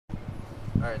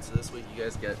All right, so this week you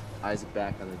guys get Isaac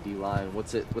back on the D-line.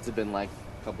 What's it been like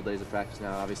a couple days of practice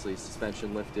now? Obviously,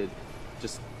 suspension lifted.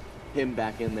 Just him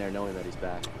back in there knowing that he's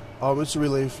back. It's a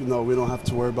relief. We don't have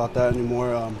to worry about that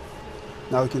anymore.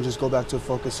 Now we can just go back to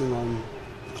focusing on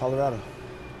Colorado.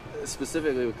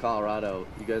 Specifically with Colorado,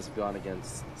 you guys have gone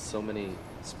against so many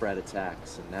spread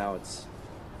attacks, and now it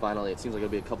seems like it'll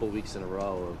be a couple weeks in a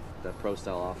row of that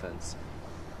pro-style offense.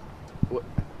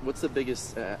 What's the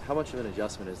biggest, how much of an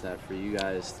adjustment is that for you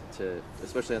guys to,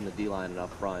 especially on the D-line and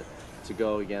up front, to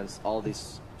go against all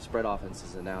these spread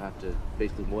offenses and now have to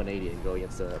basically 180 and go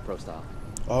against a pro-style?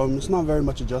 It's not very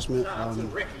much adjustment.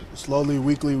 Slowly,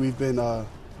 weekly, we've been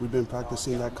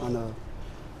practicing that kind of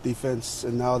defense,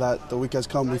 and now that the week has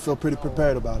come, we feel pretty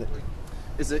prepared about it.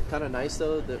 Is it kind of nice,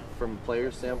 though, that from a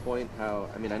player's standpoint,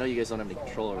 I know you guys don't have any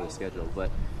control over the schedule, but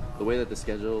the way that the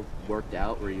schedule worked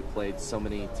out, where you played so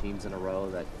many teams in a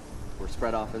row that were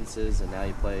spread offenses, and now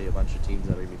you play a bunch of teams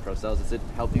that are going to be pro styles, does it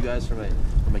help you guys from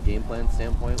a game plan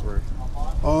standpoint?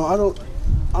 I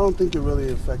don't think it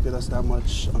really affected us that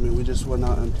much. We just went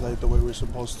out and played the way we're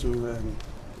supposed to, and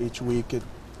each week it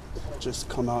just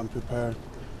come out and prepare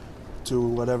to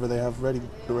whatever they have ready,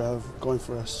 they have going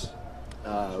for us.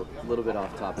 A little bit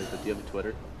off topic, but do you have a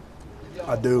Twitter?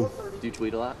 I do. Do you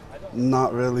tweet a lot?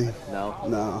 Not really. No?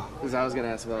 No. Because I was going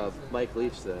to ask about Mike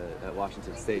Leach at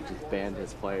Washington State just banned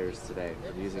his players today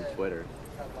from using Twitter.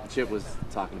 Chip was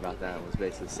talking about that and was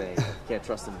basically saying you can't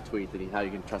trust him to tweet, how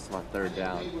you can trust him on third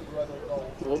down.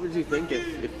 What would you think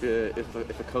if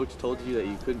a coach told you that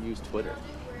you couldn't use Twitter?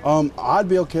 I'd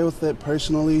be okay with it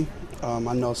personally. I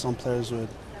know some players would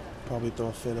probably throw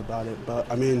a fit about it, but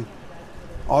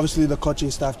obviously the coaching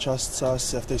staff trusts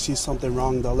us. If they see something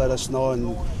wrong, they'll let us know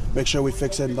and make sure we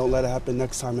fix it and don't let it happen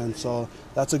next time. And so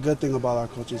that's a good thing about our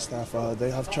coaching staff. They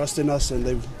have trust in us, and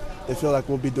they feel like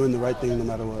we'll be doing the right thing no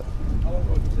matter what.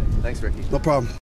 Thanks, Ricki. No problem.